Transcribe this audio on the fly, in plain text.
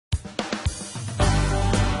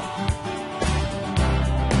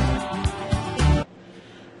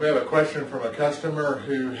We have a question from a customer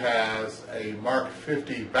who has a Mark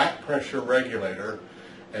 50 back pressure regulator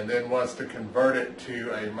and then wants to convert it to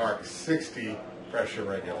a Mark 60 pressure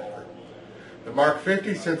regulator. The Mark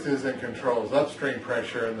 50 senses and controls upstream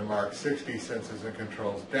pressure, and the Mark 60 senses and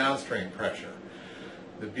controls downstream pressure.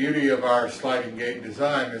 The beauty of our sliding gate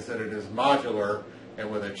design is that it is modular,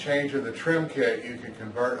 and with a change of the trim kit you can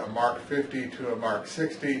convert a Mark 50 to a Mark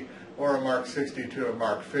 60 or a Mark 60 to a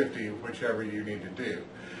Mark 50, whichever you need to do.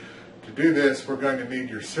 To do this, we're going to need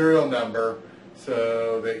your serial number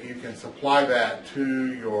so that you can supply that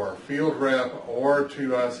to your field rep or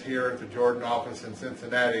to us here at the Jordan office in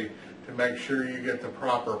Cincinnati to make sure you get the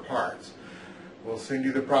proper parts. We'll send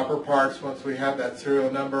you the proper parts once we have that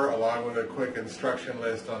serial number, along with a quick instruction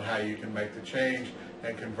list on how you can make the change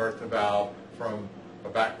and convert the valve from a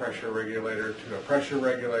back pressure regulator to a pressure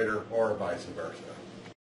regulator or vice versa.